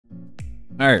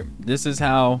All right, this is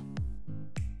how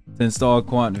to install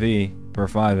QuantV for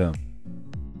Fivem.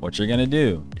 What you're gonna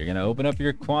do, you're gonna open up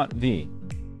your QuantV.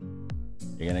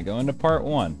 You're gonna go into part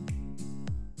 1,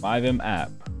 Fivem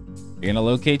app. You're gonna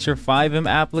locate your Fivem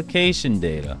application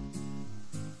data.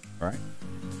 All right,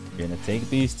 you're gonna take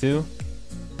these two.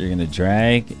 You're gonna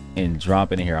drag and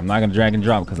drop in here. I'm not gonna drag and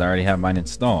drop because I already have mine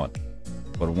installed.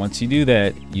 But once you do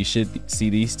that, you should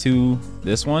see these two,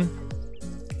 this one,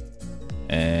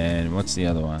 and what's the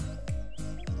other one?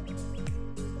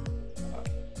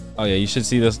 Oh yeah, you should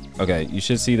see this. Okay, you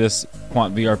should see this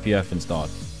QuantV RPF installed.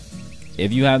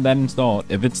 If you have that installed,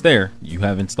 if it's there, you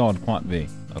have installed QuantV.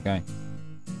 Okay.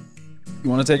 You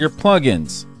want to take your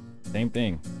plugins, same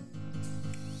thing.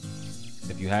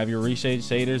 If you have your reshade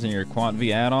shaders and your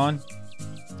QuantV add-on,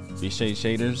 reshade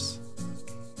shaders,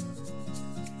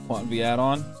 QuantV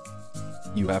add-on,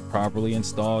 you have properly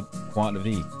installed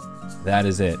QuantV. That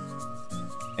is it.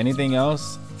 Anything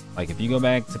else, like if you go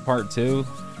back to part 2,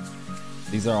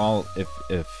 these are all,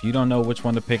 if you don't know which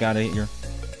one to pick out of here,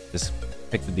 just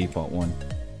pick the default one.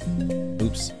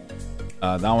 Oops.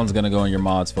 That one's gonna go in your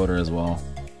mods folder as well.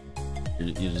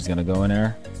 You're just gonna go in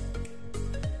there,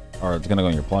 or it's gonna go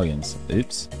in your plugins.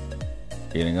 Oops.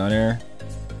 You're gonna go in there,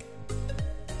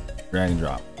 drag and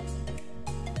drop.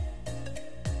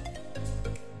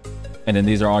 And then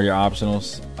these are all your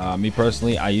optionals. Me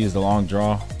personally, I use the long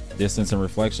draw, distance, and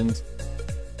reflections.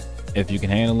 If you can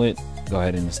handle it, go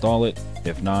ahead and install it.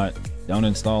 If not, don't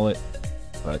install it.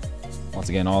 But once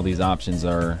again, all these options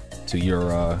are to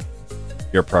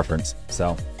your preference.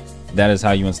 So that is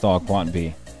how you install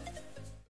QuantV.